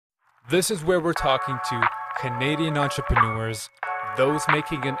This is where we're talking to Canadian entrepreneurs, those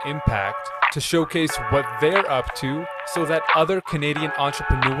making an impact, to showcase what they're up to so that other Canadian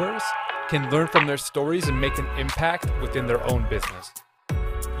entrepreneurs can learn from their stories and make an impact within their own business.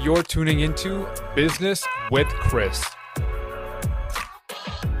 You're tuning into Business with Chris.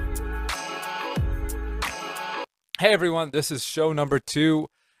 Hey everyone, this is show number 2,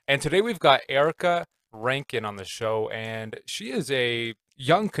 and today we've got Erica Rankin on the show, and she is a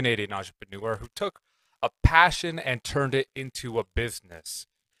young Canadian entrepreneur who took a passion and turned it into a business.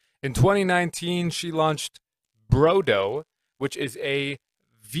 In 2019, she launched Brodo, which is a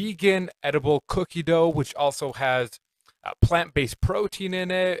vegan edible cookie dough, which also has plant-based protein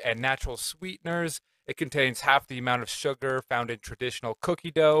in it and natural sweeteners. It contains half the amount of sugar found in traditional cookie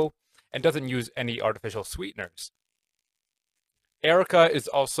dough and doesn't use any artificial sweeteners. Erica is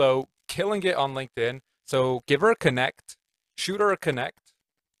also killing it on LinkedIn, so give her a connect, shoot her a connect.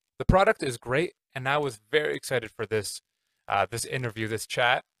 The product is great, and I was very excited for this interview, this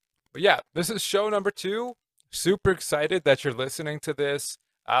chat. But yeah, this is show number 2. Super excited that you're listening to this.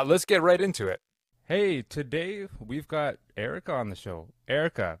 Let's get right into it. Hey, today we've got Erica on the show.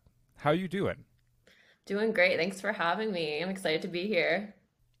 Erica, how you doing? Doing great. Thanks for having me. I'm excited to be here.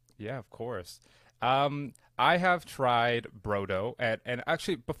 Yeah, of course. I have tried Brodo, and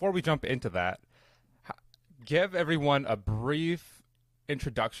actually, before we jump into that, give everyone a brief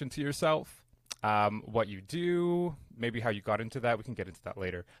introduction to yourself, what you do, maybe how you got into that. We can get into that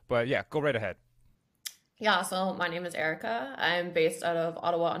later. But yeah, go right ahead. Yeah, so my name is Erica. I'm based out of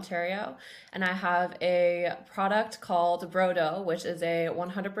Ottawa, Ontario, and I have a product called Brodo, which is a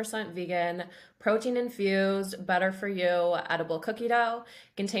 100% vegan, protein infused, better for you edible cookie dough.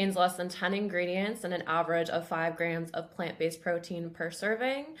 Contains less than 10 ingredients and an average of 5 grams of plant-based protein per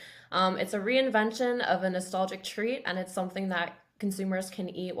serving. It's a reinvention of a nostalgic treat, and it's something that consumers can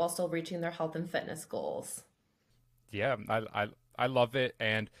eat while still reaching their health and fitness goals. Yeah, I love it,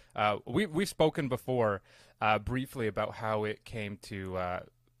 and we've spoken before briefly about how it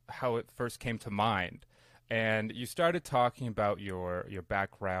first came to mind, and you started talking about your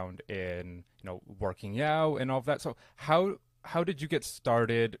background in working out and all of that. So how did you get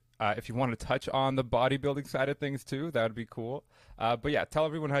started? If you want to touch on the bodybuilding side of things too, that would be cool. But yeah, tell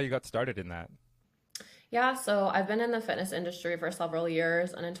everyone how you got started in that. Yeah, so I've been in the fitness industry for several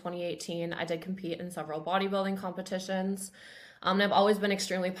years, and in 2018, I did compete in several bodybuilding competitions. And I've always been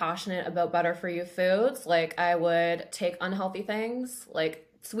extremely passionate about better for you foods. Like, I would take unhealthy things, like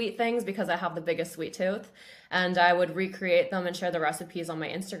sweet things, because I have the biggest sweet tooth, and I would recreate them and share the recipes on my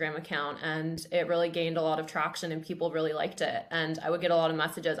Instagram account. And it really gained a lot of traction, and people really liked it. And I would get a lot of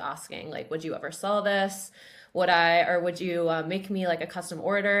messages asking, like, would you ever sell this? Would you make me like a custom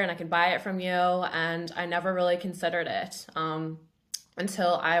order and I could buy it from you? And I never really considered it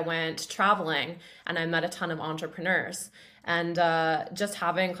until I went traveling and I met a ton of entrepreneurs. And just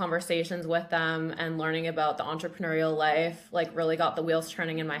having conversations with them and learning about the entrepreneurial life, like, really got the wheels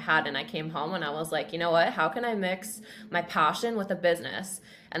turning in my head. And I came home and I was like, you know what? How can I mix my passion with a business?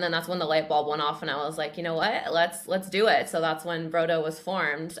 And then that's when the light bulb went off, and I was like, you know what? Let's do it. So that's when Brodo was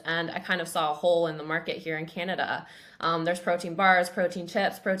formed, and I kind of saw a hole in the market here in Canada. There's protein bars, protein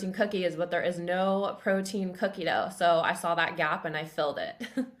chips, protein cookies, but there is no protein cookie dough. So I saw that gap and I filled it.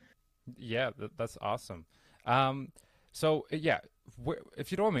 Yeah, that's awesome. Um, yeah,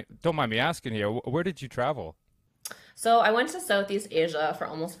 if you don't mind me asking here, where did you travel? So I went to Southeast Asia for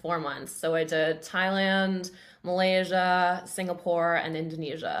almost 4 months. So I did Thailand, Malaysia, Singapore, and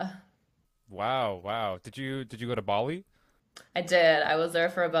Indonesia. Wow, wow. Did you go to Bali? I did. I was there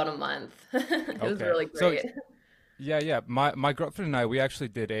for about a month. It was Okay. really So great. yeah, yeah. My girlfriend and I, we actually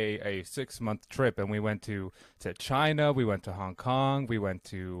did a 6 month trip, and we went to China, we went to Hong Kong, we went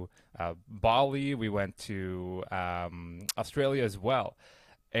to Bali, we went to Australia as well.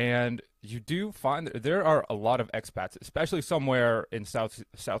 And you do find that there are a lot of expats, especially somewhere in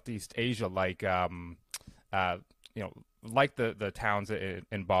Southeast Asia, like uh, you know, like the towns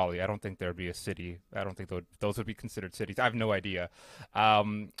in Bali. I don't think there'd be a city. I don't think those would be considered cities. I have no idea.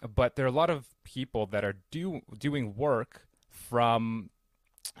 But there are a lot of people that are doing work from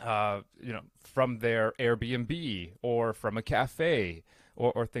from their Airbnb or from a cafe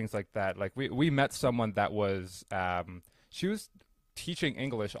or things like that. Like we met someone that was she was teaching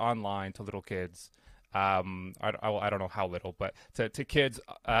English online to little kids. I don't know how little, but to kids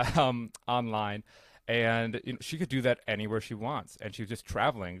online. And she could do that anywhere she wants, and she was just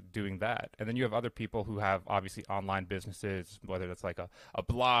traveling doing that. And then you have other people who have obviously online businesses, whether that's like a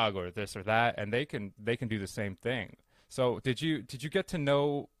blog or this or that, and they can do the same thing. So did you get to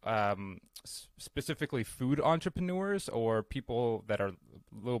know specifically food entrepreneurs or people that are a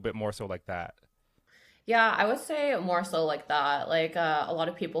little bit more so like that? Yeah, I would say more so like that. Like a lot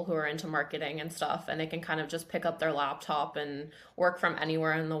of people who are into marketing and stuff, and they can kind of just pick up their laptop and work from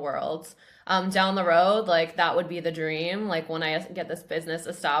anywhere in the world. Down the road, like that would be the dream. Like when I get this business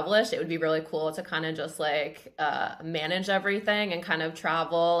established, it would be really cool to kind of just like manage everything and kind of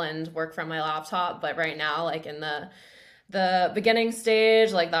travel and work from my laptop. But right now, like in the beginning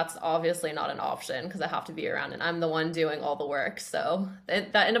stage, like that's obviously not an option because I have to be around and I'm the one doing all the work. So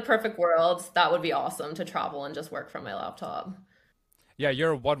that in a perfect world, that would be awesome to travel and just work from my laptop. Yeah,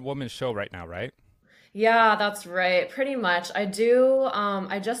 you're a one woman show right now, right? Yeah, that's right. Pretty much. I do.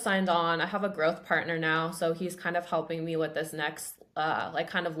 I just signed on. I have a growth partner now, so he's kind of helping me with this next, like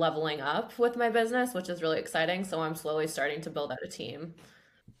kind of leveling up with my business, which is really exciting. So I'm slowly starting to build out a team.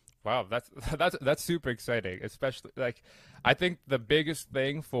 Wow, that's that's super exciting. Especially like, I think the biggest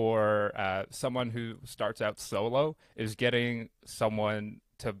thing for someone who starts out solo is getting someone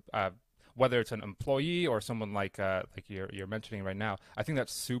to whether it's an employee or someone like you're mentioning right now. I think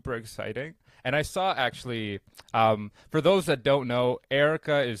that's super exciting. And I saw actually, for those that don't know,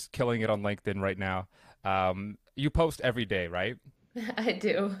 Erica is killing it on LinkedIn right now. You post every day, right? I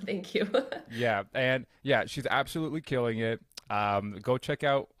do. Thank you. Yeah, and yeah, she's absolutely killing it. Go check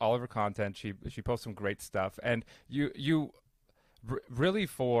out all of her content. She posts some great stuff, and you really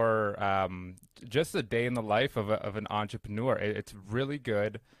for just a day in the life of of an entrepreneur, it's really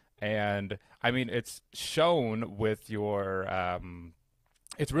good. And I mean, it's shown with your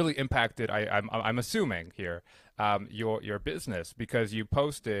it's really impacted. I'm assuming here your business because you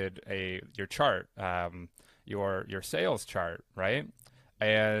posted a your chart, your sales chart, right?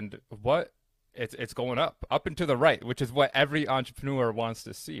 And what it's going up and to the right, which is what every entrepreneur wants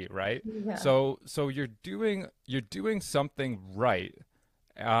to see, right? Yeah. So you're doing something right.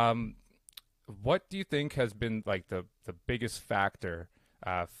 Um, what do you think has been like the biggest factor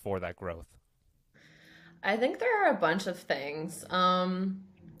for that growth? I think there are a bunch of things.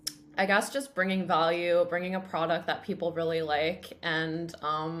 I guess just bringing value, bringing a product that people really like, and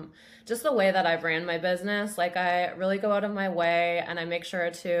just the way that I've ran my business. Like, I really go out of my way and I make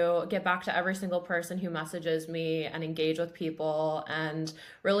sure to get back to every single person who messages me and engage with people and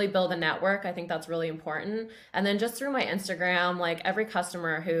really build a network. I think that's really important. And then just through my Instagram, like every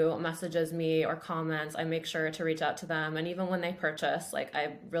customer who messages me or comments, I make sure to reach out to them. And even when they purchase, like,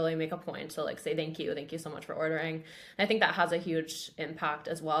 I really make a point to like say thank you so much for ordering. I think that has a huge impact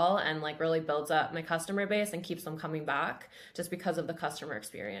as well and like really builds up my customer base and keeps them coming back just because of the customer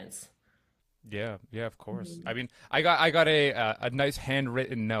experience. Yeah, yeah, of course. Mhm. I mean, I got a nice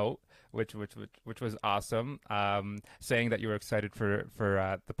handwritten note, which was awesome. Saying that you were excited for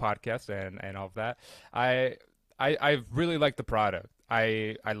the podcast and all of that. I I really liked the product.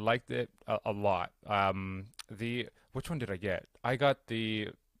 I liked it a lot. The which one did I get? I got the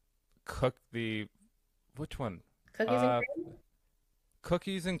cook the which one? Cookies and Uh, cream?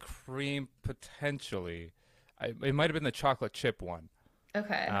 cookies and cream potentially. It might have been the chocolate chip one.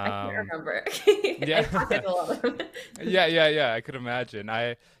 Okay, I can't Um, remember. I yeah. did a lot of them. Yeah, I could imagine.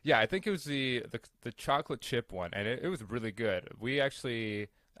 I think it was the chocolate chip one, and it was really good. We actually,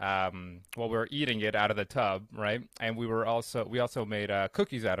 well, we were eating it out of the tub, right? And we also made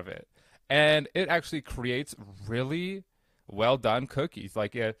cookies out of it, and it actually creates really well done cookies.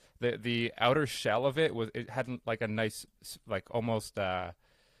 Like the outer shell of it had like a nice, like almost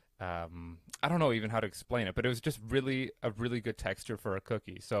I don't know even how to explain it, but it was just really a really good texture for a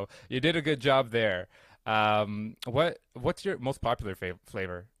cookie. So you did a good job there. What's your most popular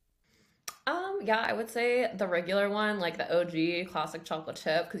flavor? Yeah, I would say the regular one, like the OG classic chocolate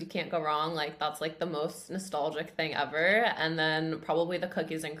chip, because you can't go wrong. Like that's like the most nostalgic thing ever. And then probably the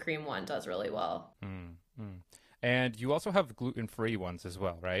cookies and cream one does really well. Mm, mm. And you also have gluten-free ones as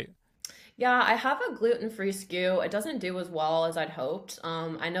well, right? Yeah, I have a gluten-free SKU. It doesn't do as well as I'd hoped.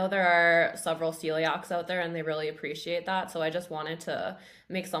 I know there are several celiacs out there and they really appreciate that, so I just wanted to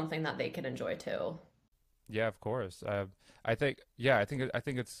make something that they could enjoy too. Yeah, of course. I think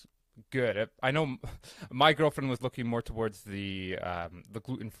it's good. I know my girlfriend was looking more towards the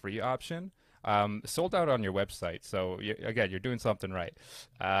gluten-free option. Sold out on your website, so again, you're doing something right.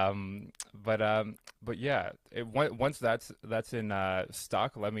 Um, but yeah, once that's in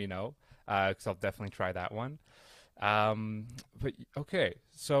stock, let me know, 'cause I'll definitely try that one. But okay,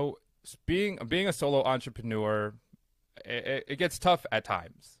 so being a solo entrepreneur, it gets tough at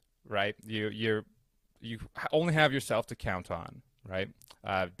times, right? You only have yourself to count on, right?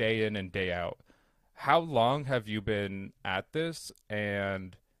 Day in and day out. How long have you been at this,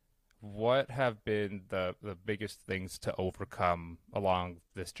 and what have been the biggest things to overcome along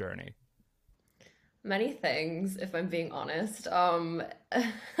this journey? Many things, if I'm being honest.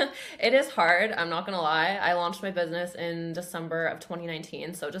 It is hard, I'm not gonna lie. I launched my business in December of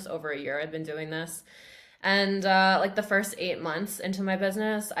 2019, so just over a year I've been doing this. And like the first 8 months into my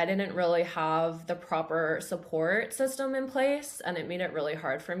business, I didn't really have the proper support system in place, and it made it really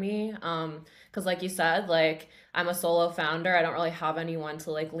hard for me. Because like you said, like I'm a solo founder, I don't really have anyone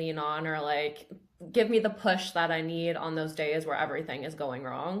to like lean on or like give me the push that I need on those days where everything is going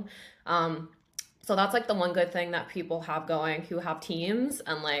wrong. Um, so that's like the one good thing that people have going who have teams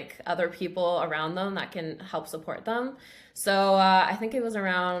and like other people around them that can help support them. So I think it was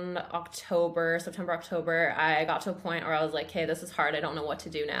around October, September, October, I got to a point where I was like, hey, this is hard. I don't know what to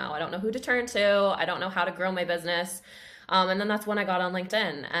do now. I don't know who to turn to. I don't know how to grow my business. And then that's when I got on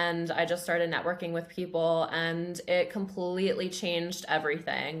LinkedIn and I just started networking with people and it completely changed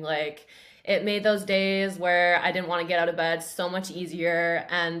everything. Like, it made those days where I didn't want to get out of bed so much easier.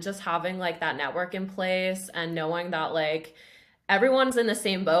 And just having like that network in place and knowing that like everyone's in the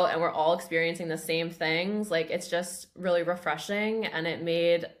same boat and we're all experiencing the same things, like it's just really refreshing. And it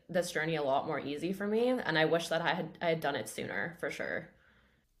made this journey a lot more easy for me. And I wish that I had done it sooner for sure.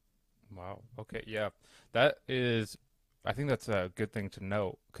 Wow. Okay. Yeah. That is, I think that's a good thing to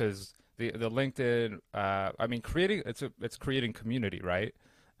know because the LinkedIn, I mean, it's creating community, right?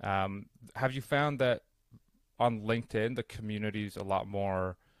 Have you found that on LinkedIn, the community is a lot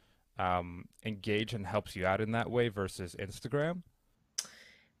more engaged and helps you out in that way versus Instagram?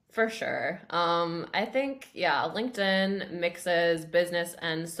 For sure. I think, yeah, LinkedIn mixes business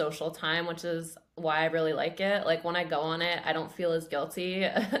and social time, which is why I really like it. Like when I go on it, I don't feel as guilty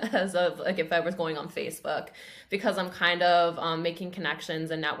as of like if I was going on Facebook because I'm kind of making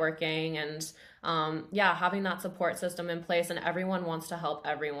connections and networking and yeah, having that support system in place and everyone wants to help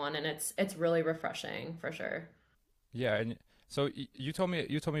everyone and it's really refreshing for sure. Yeah, and so you told me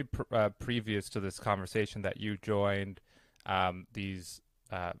previous to this conversation that you joined these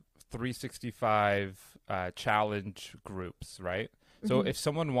 365 challenge groups, right? So if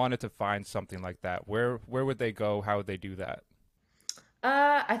someone wanted to find something like that, where would they go? How would they do that?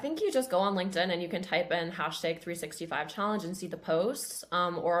 I think you just go on LinkedIn and you can type in hashtag 365 challenge and see the posts.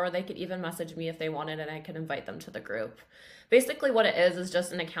 Or they could even message me if they wanted and I could invite them to the group. Basically, what it is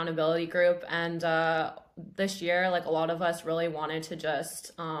just an accountability group. And this year, like a lot of us really wanted to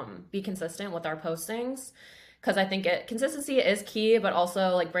just be consistent with our postings because I think consistency is key, but also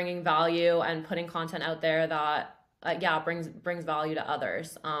like bringing value and putting content out there that yeah brings value to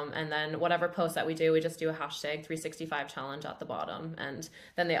others. And then whatever post that we do, we just do a hashtag 365 challenge at the bottom, and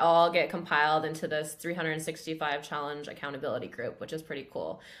then they all get compiled into this 365 challenge accountability group, which is pretty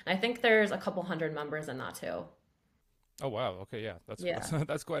cool. And I think there's a couple hundred members in that too. Oh wow, okay, yeah, Yeah.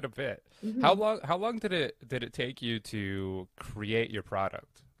 that's quite a bit. Mhm. How long did it take you to create your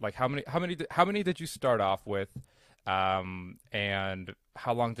product? Like how many did you start off with, and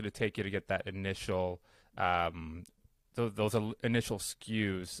how long did it take you to get that initial initial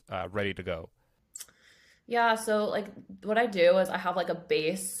SKUs ready to go? Yeah, so like what I do is I have like a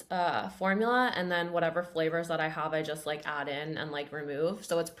base formula and then whatever flavors that I have I just like add in and like remove.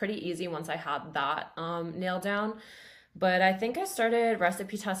 So it's pretty easy once I had that nailed down. But I think I started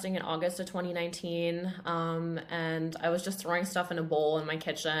recipe testing in August of 2019. And I was just throwing stuff in a bowl in my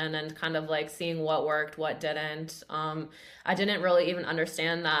kitchen and kind of like seeing what worked, what didn't. I didn't really even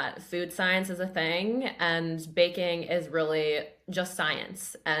understand that food science is a thing and baking is really just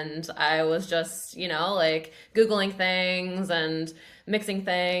science. And I was just, like Googling things and mixing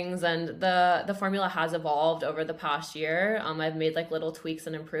things and the formula has evolved over the past year. I've made like little tweaks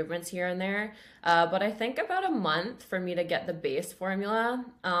and improvements here and there. But I think about a month for me to get the base formula.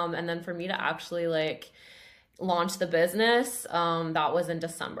 And then for me to actually like launch the business, that was in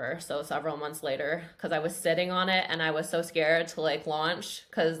December. So several months later, because I was sitting on it and I was so scared to like launch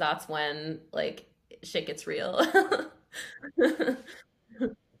because that's when like shit gets real.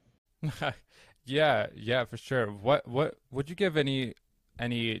 Yeah, yeah, for sure. What would you give any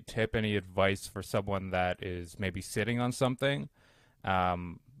tip, any advice for someone that is maybe sitting on something,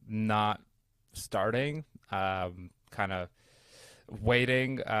 not starting, kind of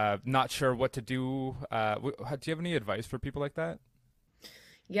waiting, not sure what to do? Do you have any advice for people like that?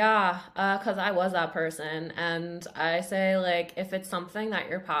 Yeah, because I was that person. And I say, like, if it's something that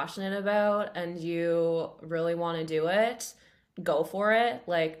you're passionate about and you really want to do it, go for it.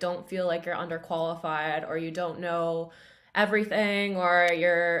 Like, don't feel like you're underqualified or you don't know everything or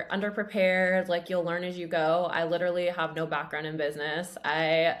you're underprepared. Like, you'll learn as you go. I literally have no background in business.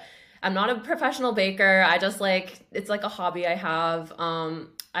 I'm not a professional baker. I just like it's like a hobby I have.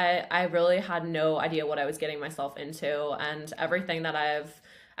 I really had no idea what I was getting myself into, and everything that I've,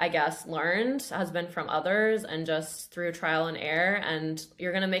 I guess, learned has been from others and just through trial and error. And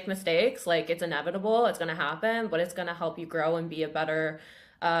you're gonna make mistakes, like it's inevitable, it's gonna happen, but it's gonna help you grow and be a better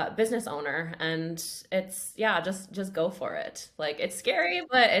business owner. And it's yeah, just go for it. Like it's scary,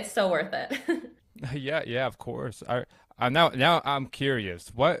 but it's so worth it. Yeah, yeah, of course. Now I'm curious.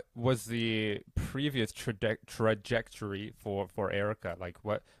 What was the previous trajectory for Erica? Like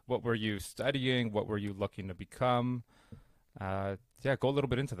what were you studying? What were you looking to become? Yeah, go a little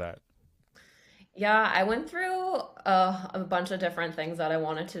bit into that. Yeah, I went through a bunch of different things that I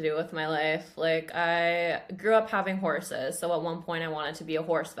wanted to do with my life. Like, I grew up having horses, so at one point I wanted to be a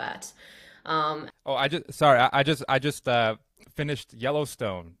horse vet. Um, Oh, I just finished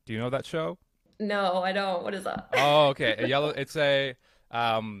Yellowstone. Do you know that show? no, I don't. What is that? Oh, okay. It's a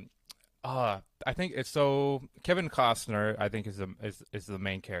um I think it's so Kevin Costner, I think is the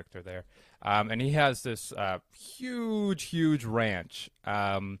main character there. And he has this huge ranch.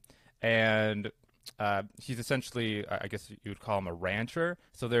 And he's essentially, I guess you would call him a rancher.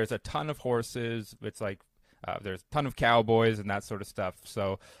 So there's a ton of horses. It's like there's a ton of cowboys and that sort of stuff.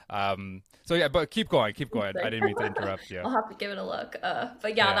 So yeah, but keep going, keep going. I didn't mean to interrupt you. I'll have to give it a look.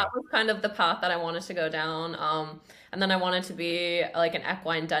 But yeah, that Yeah. was kind of the path that I wanted to go down. And then I wanted to be like an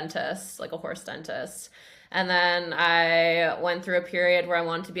equine dentist, like a horse dentist. And then I went through a period where I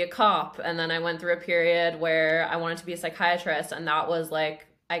wanted to be a cop. And then I went through a period where I wanted to be a psychiatrist. And that was like,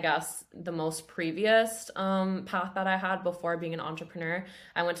 I guess, the most previous path that I had before being an entrepreneur.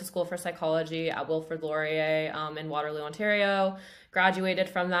 I went to school for psychology at Wilfrid Laurier in Waterloo, Ontario, graduated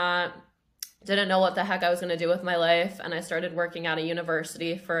from that, didn't know what the heck I was going to do with my life. And I started working at a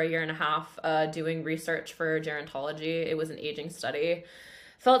university for a year and a half doing research for gerontology. It was an aging study.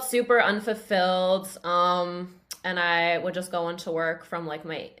 Felt super unfulfilled. And I would just go into work from like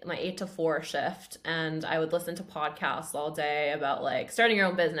my 8 to 4 shift, and I would listen to podcasts all day about like starting your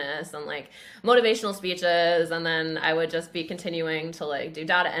own business and like motivational speeches. And then I would just be continuing to like do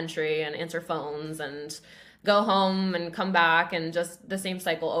data entry and answer phones and go home and come back, and just the same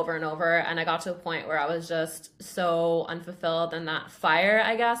cycle over and over. And I got to a point where I was just so unfulfilled, and that fire,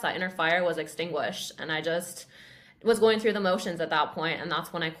 I guess, that inner fire was extinguished. And I just was going through the motions at that point, and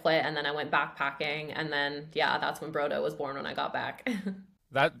that's when I quit. And then I went backpacking, and then yeah, that's when Brodo was born when I got back.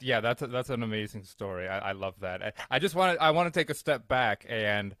 That yeah, that's an amazing story. I love that. I want to take a step back,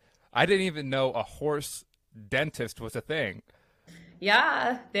 and I didn't even know a horse dentist was a thing.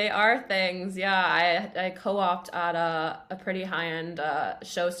 Yeah, they are things. Yeah, I co-opt at a pretty high-end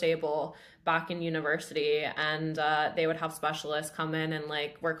show stable back in university, and they would have specialists come in and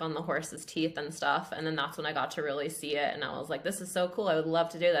like work on the horse's teeth and stuff. And then that's when I got to really see it, and I was like, this is so cool. I would love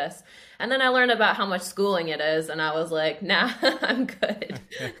to do this. And then I learned about how much schooling it is, and I was like, nah, I'm good.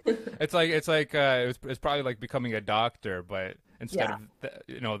 It's probably like becoming a doctor, but instead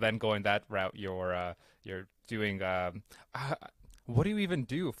Yeah. of then going that route, you're doing what do you even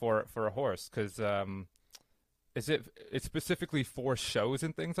do for a horse? Because it's specifically for shows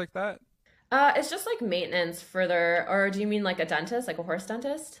and things like that? It's just like maintenance for their, or do you mean like a dentist, like a horse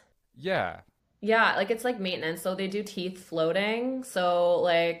dentist? Yeah. Yeah, like it's like maintenance. So they do teeth floating. So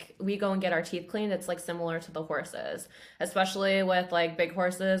like we go and get our teeth cleaned. It's like similar to the horses, especially with like big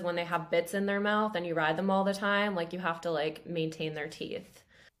horses when they have bits in their mouth and you ride them all the time. Like you have to like maintain their teeth.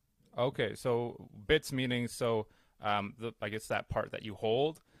 Okay. So bits meaning I guess that part that you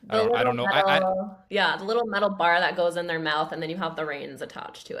hold. The I little don't know. metal, yeah, the little metal bar that goes in their mouth, and then you have the reins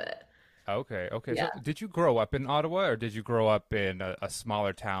attached to it. Okay. So Yeah. did you grow up in Ottawa, or did you grow up in a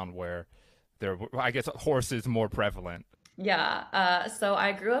smaller town where I guess horse is more prevalent? Yeah, so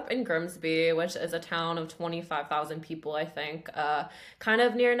I grew up in Grimsby, which is a town of 25,000 people, I think, kind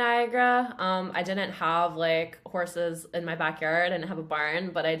of near Niagara. I didn't have like horses in my backyard. I didn't have a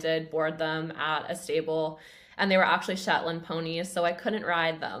barn, but I did board them at a stable, and they were actually Shetland ponies, so I couldn't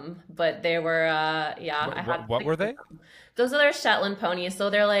ride them, but they were, yeah, I had What were pictures they? of them. Those are their Shetland ponies, so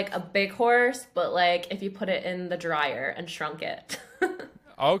they're like a big horse, but like if you put it in the dryer and shrunk it.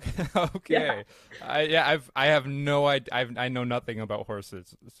 Okay, Yeah. okay. I have no idea. I know nothing about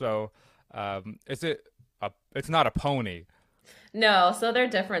horses. So, is it it's not a pony. No, so they're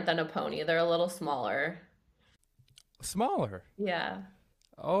different than a pony. They're a little smaller. Smaller. Yeah.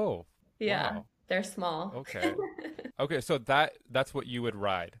 Oh, Yeah, wow. they're small. Okay. Okay, so that's what you would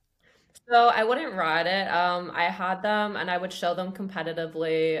ride. So I wouldn't ride it. I had them and I would show them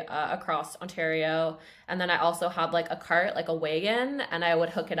competitively across Ontario. And then I also had like a cart, like a wagon, and I would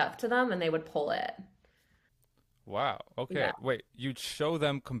hook it up to them and they would pull it. Wow. Okay. Yeah. Wait, you'd show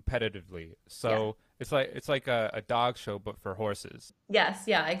them competitively. Yeah. So it's like a dog show but for horses. Yes,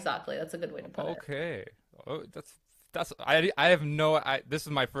 yeah, exactly. That's a good way to put it. Okay. Oh, that's I have no this is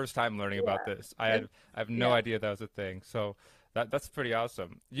my first time learning about Yeah. this. It, I have no yeah. idea that was a thing. So that's pretty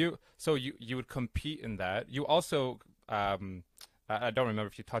awesome. You would compete in that. You also I don't remember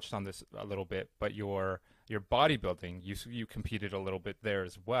if you touched on this a little bit, but your bodybuilding, you competed a little bit there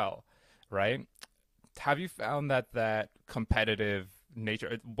as well, right? Have you found that competitive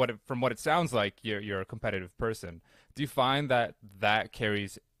nature, from what it sounds like, you're a competitive person. Do you find that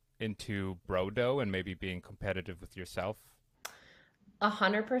carries into brodo and maybe being competitive with yourself?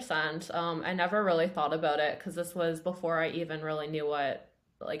 100%. I never really thought about it because this was before I even really knew what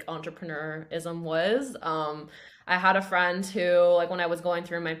like entrepreneurism was. I had a friend who, like, when I was going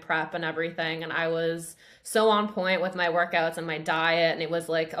through my prep and everything, and I was so on point with my workouts and my diet, and it was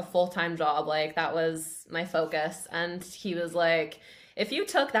like a full-time job, like that was my focus. And he was like, if you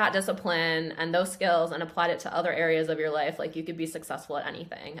took that discipline and those skills and applied it to other areas of your life, like you could be successful at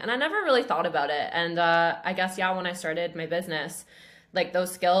anything. And I never really thought about it. And I guess, yeah, when I started my business, like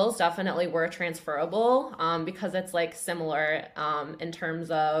those skills definitely were transferable because it's like similar in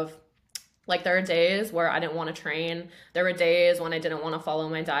terms of like there are days where I didn't want to train. There were days when I didn't want to follow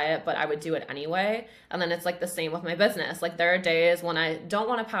my diet, but I would do it anyway. And then it's like the same with my business. Like there are days when I don't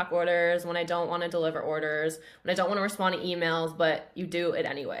want to pack orders, when I don't want to deliver orders, when I don't want to respond to emails, but you do it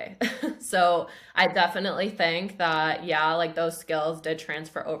anyway. So I definitely think that, yeah, like those skills did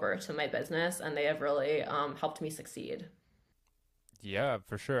transfer over to my business and they have really helped me succeed. Yeah,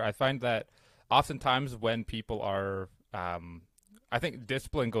 for sure. I find that oftentimes when people are, I think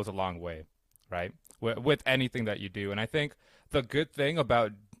discipline goes a long way, right? With anything that you do. And I think the good thing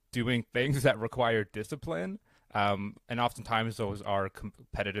about doing things that require discipline, and oftentimes those are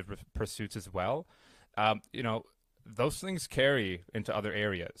competitive pursuits as well, you know, those things carry into other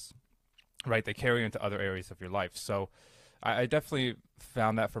areas, right? They carry into other areas of your life. So I definitely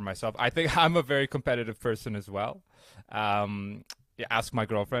found that for myself. I think I'm a very competitive person as well. Yeah, ask my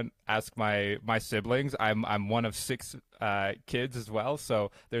girlfriend, ask my siblings. I'm one of six kids as well,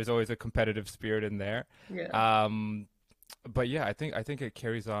 so there's always a competitive spirit in there. Yeah. Um, but yeah, I think it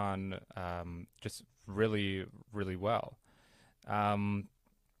carries on just really well. Um,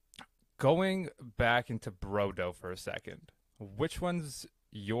 Going back into Brodo for a second, which one's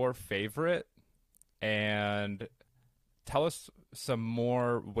your favorite? And tell us some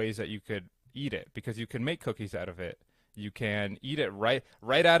more ways that you could eat it because you can make cookies out of it. You can eat it right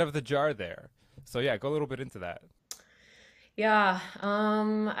out of the jar there. So yeah, go a little bit into that. Yeah,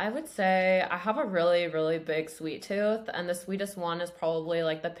 I would say I have a really, really big sweet tooth, and the sweetest one is probably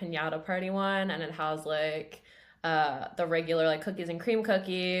like the piñata party one, and it has like the regular like cookies and cream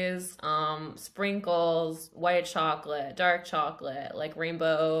cookies, sprinkles, white chocolate, dark chocolate, like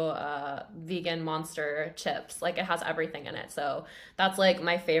rainbow vegan monster chips. Like it has everything in it. So that's like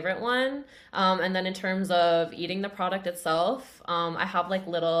my favorite one. And then in terms of eating the product itself, I have like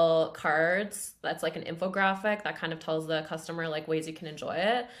little cards that's like an infographic that kind of tells the customer like ways you can enjoy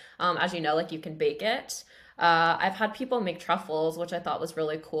it. As you know, like you can bake it. I've had people make truffles, which I thought was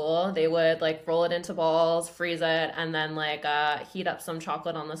really cool. They would like roll it into balls, freeze it, and then like heat up some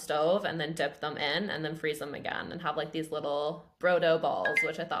chocolate on the stove and then dip them in and then freeze them again and have like these little brodo balls,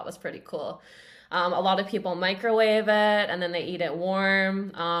 which I thought was pretty cool. A lot of people microwave it and then they eat it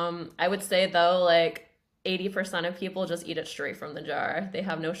warm. I would say though, like 80% of people just eat it straight from the jar. They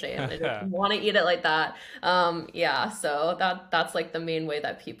have no shame. They just want to eat it like that. Yeah, so that's like the main way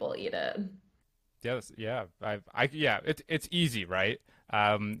that people eat it. Yes, yeah. Yeah, it's easy, right?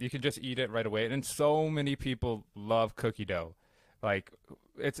 You can just eat it right away. And so many people love cookie dough. Like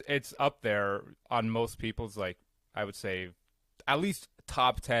it's up there on most people's like I would say at least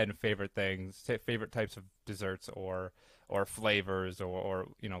top 10 favorite things, favorite types of desserts or flavors or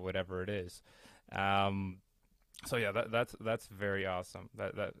whatever it is. Um so yeah, that's very awesome.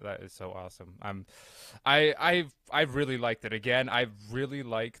 That is so awesome. I've really liked it. Again, I really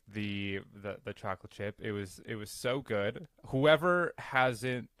liked the chocolate chip. It was so good. Whoever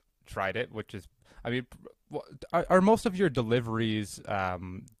hasn't tried it, which is, I mean, are most of your deliveries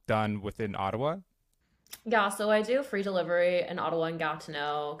done within Ottawa? Yeah, so I do free delivery in Ottawa and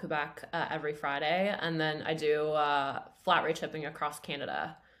Gatineau, Quebec, every Friday, and then I do flat rate shipping across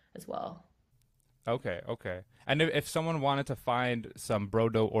Canada as well. Okay, okay. And if someone wanted to find some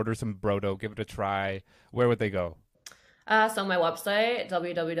Brodo, order some Brodo, give it a try, where would they go? So my website,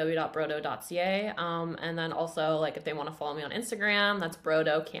 www.brodo.ca, and then also like if they want to follow me on Instagram, that's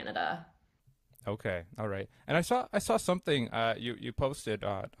Brodo Canada. Okay, all right. And I saw something you posted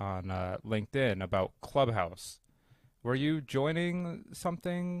on LinkedIn about Clubhouse. Were you joining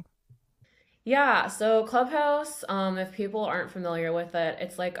something? Yeah, so Clubhouse, if people aren't familiar with it,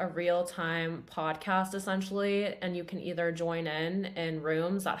 it's like a real-time podcast essentially, and you can either join in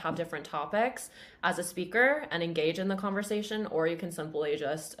rooms that have different topics as a speaker and engage in the conversation, or you can simply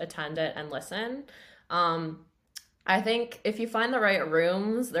just attend it and listen. Um, I think if you find the right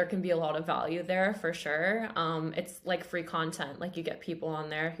rooms, there can be a lot of value there for sure. It's like free content. Like you get people on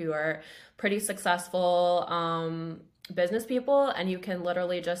there who are pretty successful business people, and you can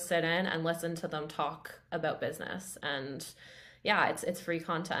literally just sit in and listen to them talk about business. And yeah, it's free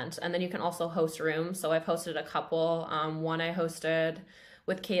content. And then you can also host rooms. So I've hosted a couple. One I hosted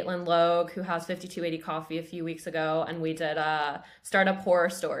with Caitlin Logue, who has 5280 Coffee a few weeks ago, and we did startup horror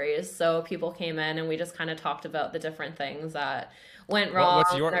stories. So people came in and we just kind of talked about the different things that went wrong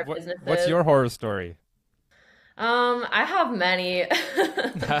in our What's businesses. your horror story? I have many.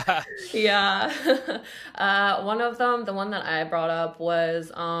 Yeah. One of them, the one that I brought up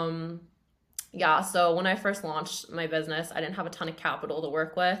was yeah, so when I first launched my business, I didn't have a ton of capital to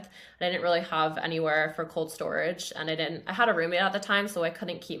work with. I didn't really have anywhere for cold storage, and I had a roommate at the time, so I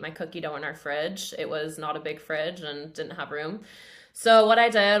couldn't keep my cookie dough in our fridge. It was not a big fridge and didn't have room. So what I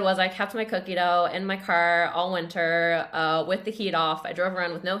did was I kept my cookie dough in my car all winter with the heat off. I drove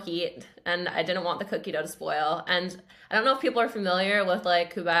around with no heat, and I didn't want the cookie dough to spoil. And I don't know if people are familiar with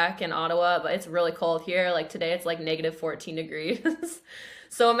like Quebec and Ottawa, but it's really cold here. Like today, it's like negative 14 degrees.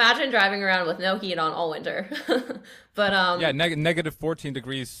 So imagine driving around with no heat on all winter. But Yeah, negative 14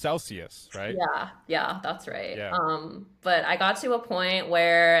 degrees Celsius, right? yeah, yeah, that's right. Yeah. But I got to a point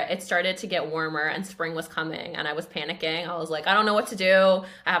where it started to get warmer and spring was coming, and I was panicking. I was like, I don't know what to do.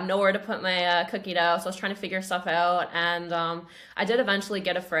 I have nowhere to put my cookie dough, so I was trying to figure stuff out. And I did eventually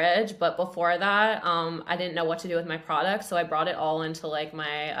get a fridge, but before that, I didn't know what to do with my product, so I brought it all into like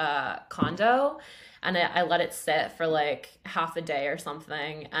my condo. And I let it sit for like half a day or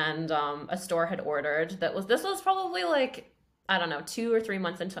something. And a store had ordered this was probably like I don't know, 2 or 3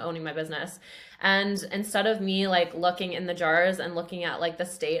 months into owning my business. And instead of me like looking in the jars and looking at like the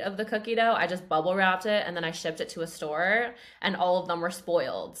state of the cookie dough, I just bubble wrapped it and then I shipped it to a store and all of them were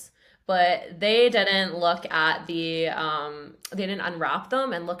spoiled. But they didn't look at they didn't unwrap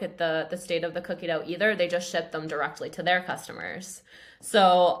them and look at the state of the cookie dough either. They just shipped them directly to their customers. So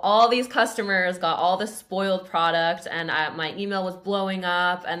all these customers got all this spoiled product, and my email was blowing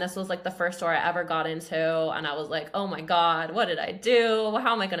up. And this was like the first store I ever got into, and I was like, "Oh my God, what did I do?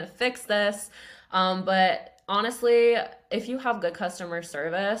 How am I gonna fix this?" But honestly, if you have good customer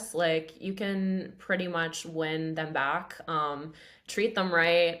service, like you can pretty much win them back. Treat them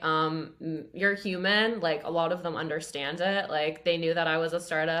right. You're human. Like a lot of them understand it. Like they knew that I was a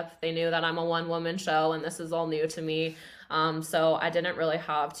startup. They knew that I'm a one woman show, and this is all new to me. So I didn't really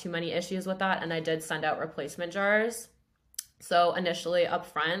have too many issues with that, and I did send out replacement jars. So initially up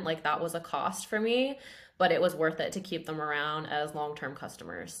front, like that was a cost for me, but it was worth it to keep them around as long-term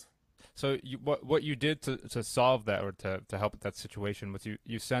customers. So what you did to solve that or to help with that situation was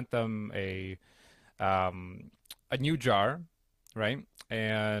you sent them um, a new jar, right?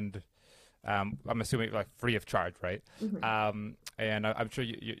 And I'm assuming like free of charge, right? Mhm. And I'm sure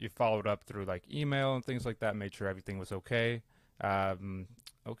you followed up through like email and things like that, made sure everything was okay. Um,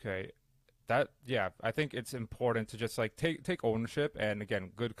 okay, that yeah, I think it's important to just like take ownership and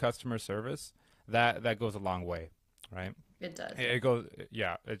again, good customer service. That goes a long way, right? It does, yeah. It goes,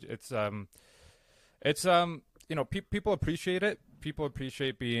 yeah. It's people appreciate it. People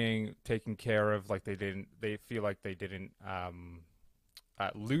appreciate being taken care of, like they feel like they didn't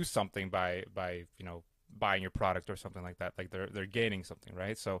lose something by buying your product or something like that. Like they're gaining something,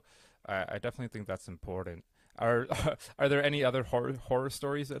 right? So I definitely think that's important. Are are there any other horror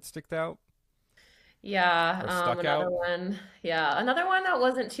stories that sticked out Yeah, or stuck another out? one. Yeah, another one that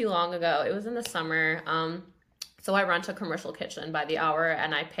wasn't too long ago. It was in the summer. So I rent a commercial kitchen by the hour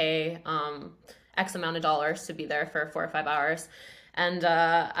and I pay X amount of dollars to be there for 4 or 5 hours. And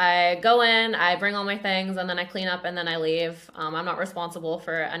I go in, I bring all my things, and then I clean up and then I leave. I'm not responsible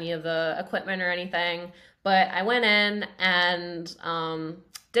for any of the equipment or anything, but I went in and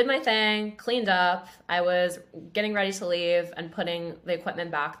did my thing, cleaned up. I was getting ready to leave and putting the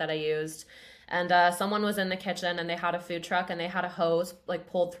equipment back that I used. And someone was in the kitchen and they had a food truck and they had a hose like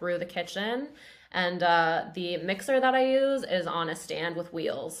pulled through the kitchen. And the mixer that I use is on a stand with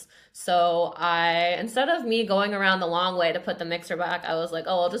wheels. So instead of me going around the long way to put the mixer back, I was like,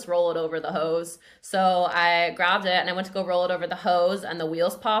 oh, I'll just roll it over the hose. So I grabbed it and I went to go roll it over the hose, and the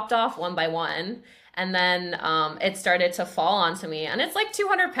wheels popped off one by one. And then it started to fall onto me. And it's like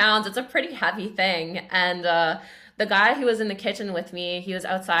 200 pounds. It's a pretty heavy thing. And the guy who was in the kitchen with me, he was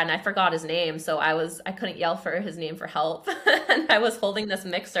outside and I forgot his name, so I couldn't yell for his name for help. And I was holding this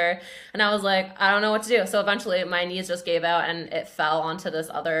mixer and I was like, I don't know what to do. So eventually my knees just gave out and it fell onto this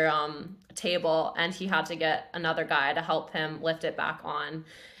other table and he had to get another guy to help him lift it back on.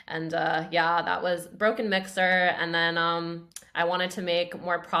 And yeah, that was broken mixer. And then I wanted to make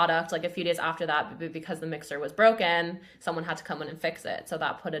more product like a few days after that, because the mixer was broken. Someone had to come in and fix it. So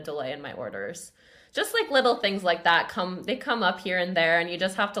that put a delay in my orders. Just like little things like that they come up here and there, and you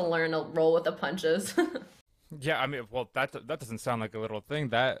just have to learn to roll with the punches. Yeah, I mean, well, that doesn't sound like a little thing.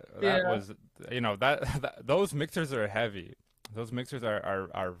 That Yeah. was, those mixers are heavy. Those mixers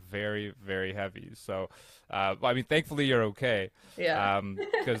are very, very heavy. So, I mean, thankfully you're okay. Yeah.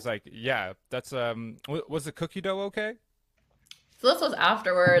 Because like, yeah, that's was the cookie dough okay? So this was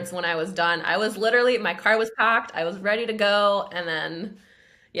afterwards when I was done. I was literally, my car was packed, I was ready to go, and then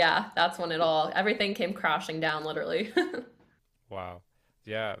yeah, that's when everything came crashing down literally. Wow.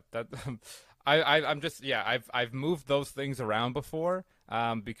 Yeah, that I'm just yeah, I've moved those things around before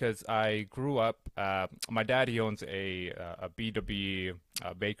because I grew up my dad he owns a B2B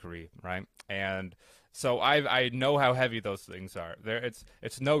bakery, right? And so I know how heavy those things are. There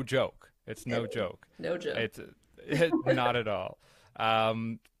it's no joke. It's no joke. No joke. It's not at all.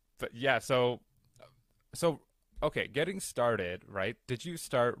 But yeah, so okay, getting started, right? Did you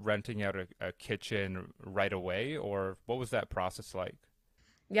start renting out a kitchen right away, or what was that process like?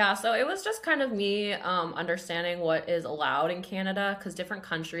 Yeah, so it was just kind of me understanding what is allowed in Canada because different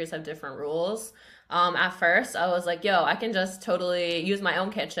countries have different rules. At first, I was like, yo, I can just totally use my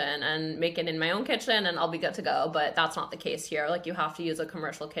own kitchen and make it in my own kitchen and I'll be good to go. But that's not the case here. Like, you have to use a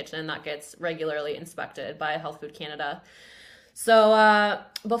commercial kitchen that gets regularly inspected by Health Food Canada. So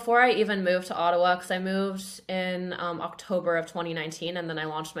before I even moved to Ottawa, because I moved in October of 2019, and then I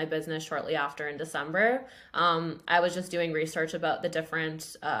launched my business shortly after in December. I was just doing research about the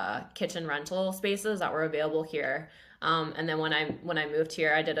different kitchen rental spaces that were available here. And then when I moved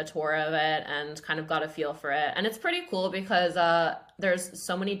here, I did a tour of it and kind of got a feel for it. And it's pretty cool because there's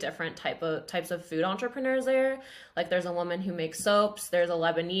so many different types of food entrepreneurs there. Like, there's a woman who makes soaps, there's a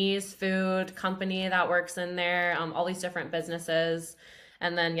Lebanese food company that works in there, all these different businesses.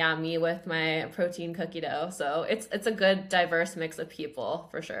 And then yeah, me with my protein cookie dough. So it's a good diverse mix of people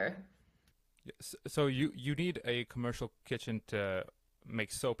for sure. So you need a commercial kitchen to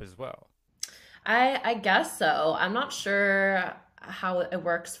make soap as well. I guess so. I'm not sure how it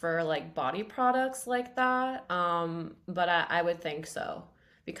works for like body products like that. But I would think so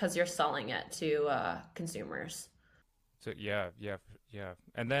because you're selling it to consumers. So yeah.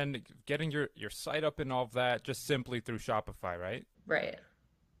 And then getting your site up and all of that just simply through Shopify, right? Right.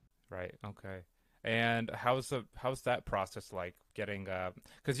 Right. Okay. And how's that process like getting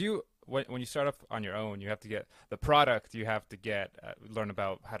because you when you start off on your own, you have to get the product, you have to get learn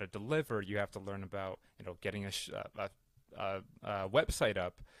about how to deliver, you have to learn about getting a website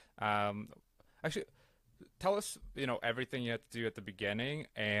up. Um, Actually, tell us everything you had to do at the beginning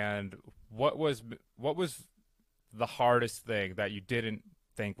and what was the hardest thing that you didn't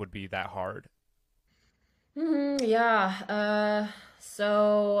think would be that hard. Yeah.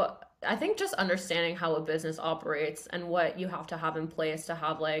 So I think just understanding how a business operates and what you have to have in place to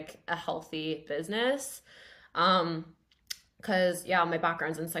have like a healthy business. Um, because yeah, my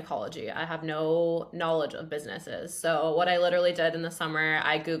background's in psychology. I have no knowledge of businesses. So what I literally did in the summer,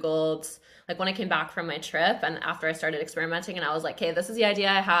 I Googled like when I came back from my trip and after I started experimenting and I was like, okay, this is the idea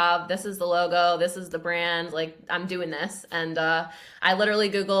I have, this is the logo, this is the brand, like I'm doing this. And I literally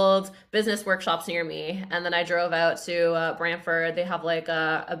Googled business workshops near me. And then I drove out to Brantford. They have like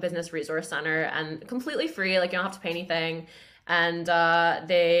a business resource center and completely free, like you don't have to pay anything. And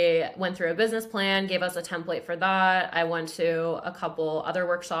they went through a business plan, gave us a template for that. I went to a couple other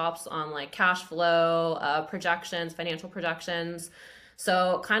workshops on like cash flow, projections, financial projections.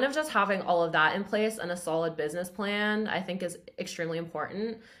 So, kind of just having all of that in place and a solid business plan, I think is extremely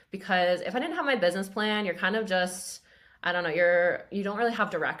important because if I didn't have my business plan, you're kind of just, I don't know, you don't really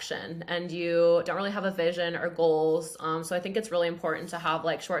have direction and you don't really have a vision or goals. So I think it's really important to have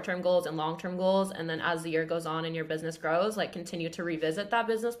like short-term goals and long-term goals, and then as the year goes on and your business grows, like continue to revisit that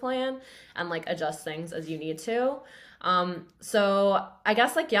business plan and like adjust things as you need to. So I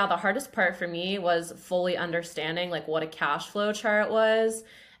guess like yeah, the hardest part for me was fully understanding like what a cash flow chart was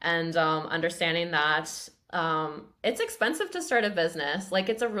and understanding that it's expensive to start a business. Like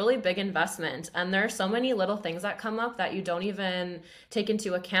it's a really big investment, and there are so many little things that come up that you don't even take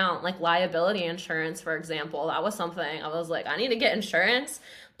into account, like liability insurance, for example. That was something I was like, I need to get insurance,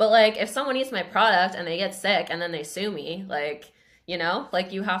 but like if someone eats my product and they get sick and then they sue me, like You know,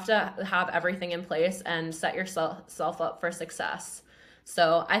 like you have to have everything in place and set yourself up for success.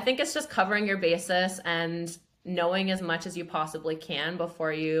 So I think it's just covering your basis and knowing as much as you possibly can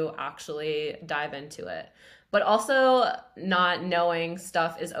before you actually dive into it. But also not knowing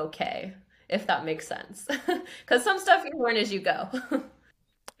stuff is okay, if that makes sense. Because some stuff you learn as you go.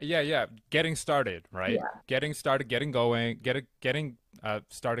 Yeah, yeah. Getting started, right? Yeah. Getting started, getting going, getting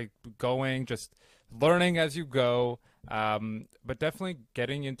started going, just learning as you go. But definitely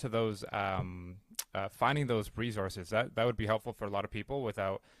getting into those, finding those resources. That would be helpful for a lot of people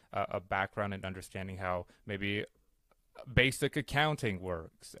without a background and understanding how maybe basic accounting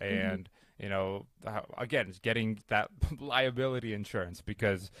works, Mhm. and again, getting that liability insurance,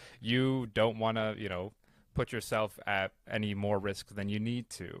 because you don't want to put yourself at any more risk than you need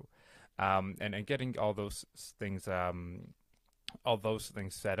to, and getting all those things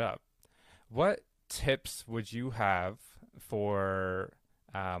set up. What tips would you have for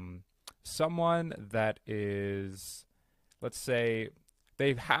um, someone that is, let's say,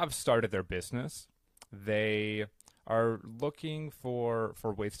 they have started their business, they are looking for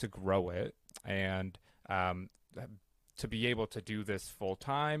ways to grow it, and to be able to do this full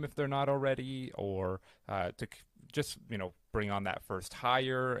time if they're not already, or just bring on that first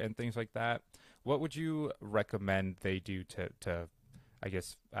hire and things like that. What would you recommend they do to I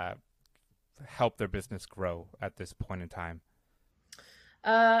guess help their business grow at this point in time?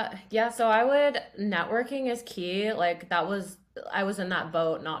 Yeah, so I would networking is key. Like that was I was in that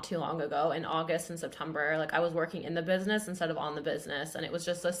boat not too long ago in August and September. Like I was working in the business instead of on the business, and it was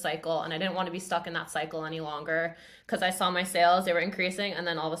just a cycle, and I didn't want to be stuck in that cycle any longer because I saw my sales, they were increasing, and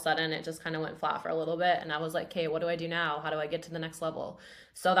then all of a sudden it just kind of went flat for a little bit, and I was like, "Okay, what do I do now? How do I get to the next level?"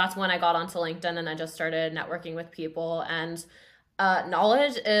 So that's when I got onto LinkedIn and I just started networking with people, and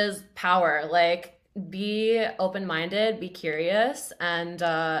knowledge is power. Like, be open minded, be curious, and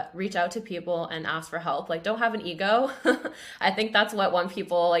reach out to people and ask for help. Like, don't have an ego. I think that's what when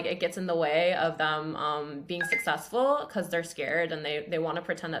people like it gets in the way of them being successful because they're scared and they want to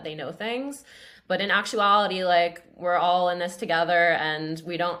pretend that they know things. But in actuality, like we're all in this together and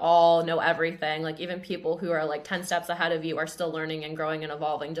we don't all know everything. Like even people who are like 10 steps ahead of you are still learning and growing and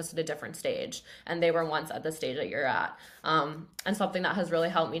evolving just at a different stage. And they were once at the stage that you're at. And something that has really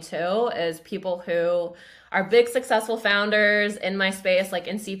helped me too is people who are big successful founders in my space, like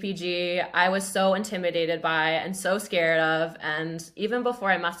in CPG. I was so intimidated by and so scared of. And even before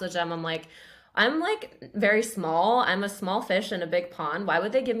I messaged them, I'm like very small. I'm a small fish in a big pond. Why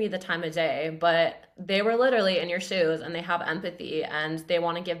would they give me the time of day? But they were literally in your shoes and they have empathy and they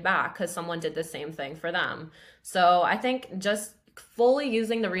want to give back because someone did the same thing for them. So I think just fully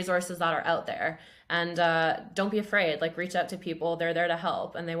using the resources that are out there and don't be afraid. Like reach out to people. They're there to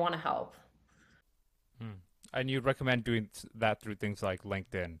help and they want to help. Hmm. And you'd recommend doing that through things like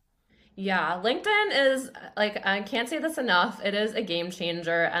LinkedIn? Yeah, LinkedIn is like I can't say this enough. It is a game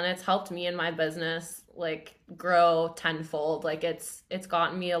changer and it's helped me in my business like grow tenfold. Like it's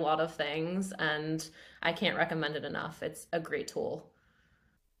gotten me a lot of things and I can't recommend it enough. It's a great tool.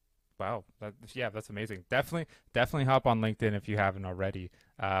 Wow, yeah, that's amazing. Definitely hop on LinkedIn if you haven't already.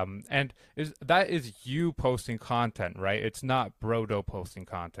 And is you posting content, right? It's not Brodo posting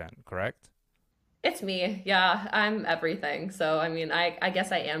content, correct? It's me. Yeah, I'm everything. So I mean, I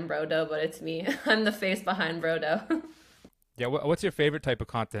guess I am Brodo, but it's me. I'm the face behind Brodo. Yeah, what's your favorite type of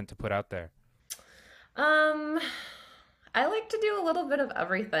content to put out there? Um, I like to do a little bit of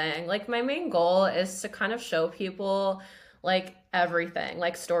everything. Like my main goal is to kind of show people like everything,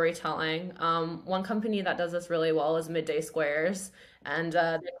 like storytelling. One company that does this really well is Midday Squares, and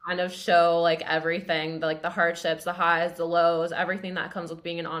they kind of show like everything, like the hardships, the highs, the lows, everything that comes with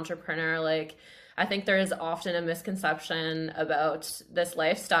being an entrepreneur. Like I think there is often a misconception about this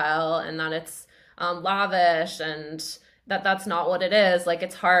lifestyle and that it's lavish and that's not what it is. Like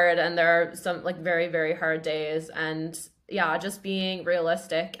it's hard and there are some like very, very hard days. And yeah, just being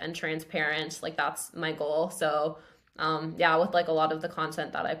realistic and transparent, like that's my goal. So yeah, with like a lot of the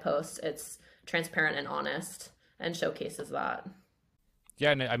content that I post, it's transparent and honest and showcases that.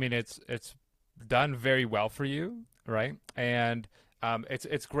 Yeah, and I mean it's done very well for you, right? And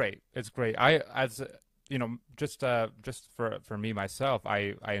it's great. It's great. I as just for me myself,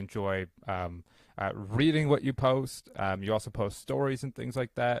 I enjoy reading what you post. You also post stories and things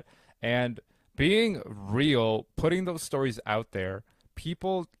like that, and being real, putting those stories out there,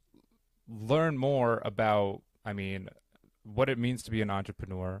 people learn more about, I mean, what it means to be an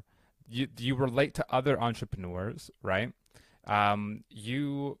entrepreneur. You relate to other entrepreneurs, right?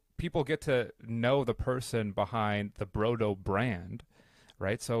 You people get to know the person behind the Brodo brand,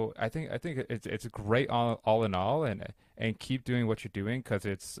 right? So I think it's great all in all, and keep doing what you're doing because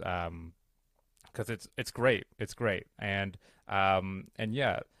it's great. It's great. And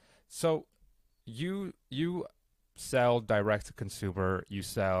yeah. So you sell direct to consumer, you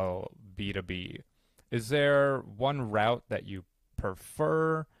sell B2B. Is there one route that you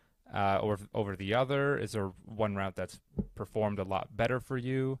prefer over the other? Is there one route that's performed a lot better for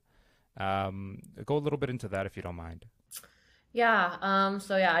you? Go a little bit into that if you don't mind. Yeah,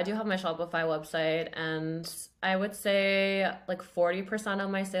 so yeah, I do have my Shopify website, and I would say like 40% of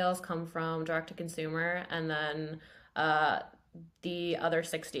my sales come from direct to consumer, and then uh the other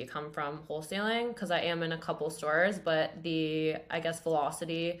 60 come from wholesaling because I am in a couple stores, but the I guess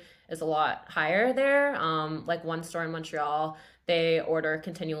velocity is a lot higher there. Like one store in Montreal, they order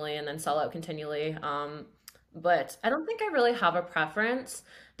continually and then sell out continually. But I don't think I really have a preference.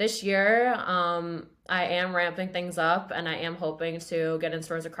 This year, I am ramping things up and I am hoping to get in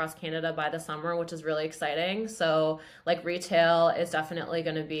stores across Canada by the summer, which is really exciting. So, like, retail is definitely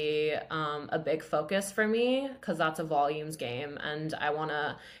going to be a big focus for me because that's a volumes game. And I want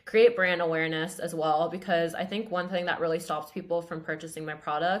to create brand awareness as well because I think one thing that really stops people from purchasing my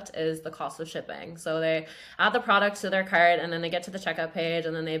product is the cost of shipping. So, they add the product to their cart and then they get to the checkout page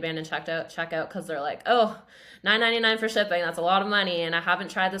and then they abandon checkout because they're like, oh, 9.99 for shipping, that's a lot of money and I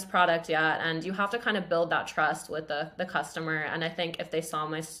haven't tried this product yet. And you have to kind of build that trust with the customer. And I think if they saw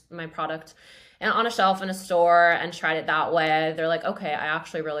my product on a shelf in a store and tried it that way, they're like, okay, I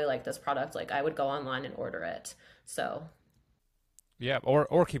actually really like this product, like I would go online and order it. So Yeah,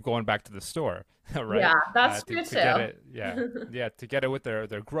 or keep going back to the store, right? yeah, that's To true to get it, too. yeah, to get it with their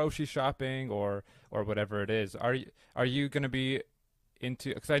grocery shopping or whatever it is. Are you going to be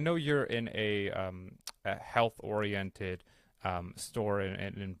into? Because I know you're in a health oriented store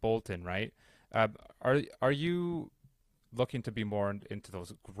in Bolton, right? Are you looking to be more into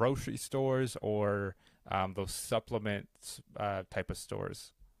those grocery stores or those supplements type of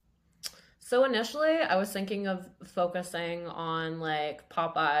stores? So initially, I was thinking of focusing on like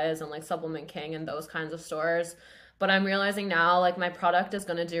Popeyes and like Supplement King and those kinds of stores. But I'm realizing now like my product is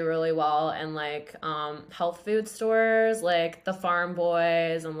going to do really well in like health food stores, like the Farm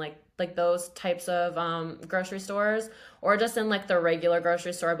Boys and like those types of grocery stores, or just in like the regular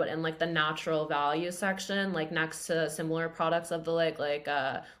grocery store, but in like the natural value section, like next to similar products of the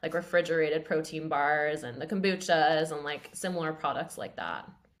like refrigerated protein bars and the kombuchas and like similar products like that.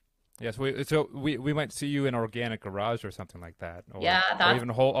 Yes, we might see you in Organic Garage or something like that, Yeah, or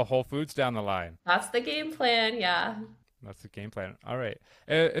even a Whole Foods down the line. that's the game plan. Yeah. That's the game plan. All right.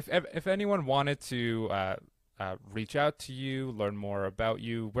 If anyone wanted to reach out to you, learn more about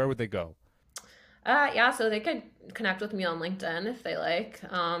you, where would they go? Yeah, so they could connect with me on LinkedIn if they like.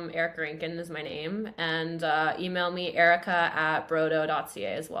 Erica Rankin is my name, and email me Erica at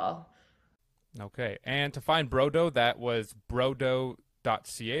brodo.ca as well. Okay. And to find Brodo, that was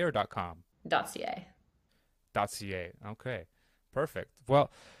brodo.ca or .com? .ca. .ca. Okay. Perfect.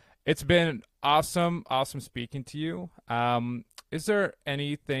 Well, it's been awesome speaking to you. Is there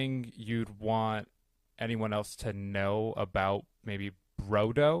anything you'd want anyone else to know about maybe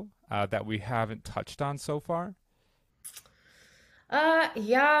Brodo that we haven't touched on so far?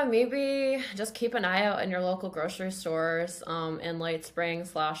 Yeah, maybe just keep an eye out in your local grocery stores, in late spring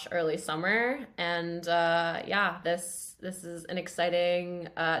slash early summer. And yeah, this is an exciting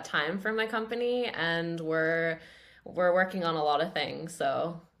time for my company, and we're working on a lot of things.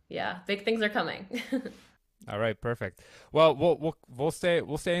 So yeah, big things are coming. All right, perfect. Well, we'll stay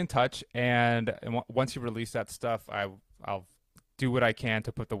in touch, and once you release that stuff, I'll do what I can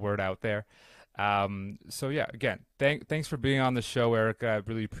to put the word out there. So yeah, again, thanks for being on the show, Erica. I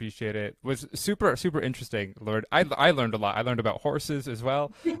really appreciate it. It was super interesting. Lord, I learned a lot. I learned about horses as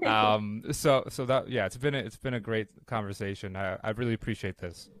well. So that yeah, it's been a great conversation. I really appreciate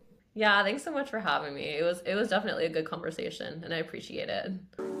this. Yeah, thanks so much for having me. It was definitely a good conversation, and I appreciate it.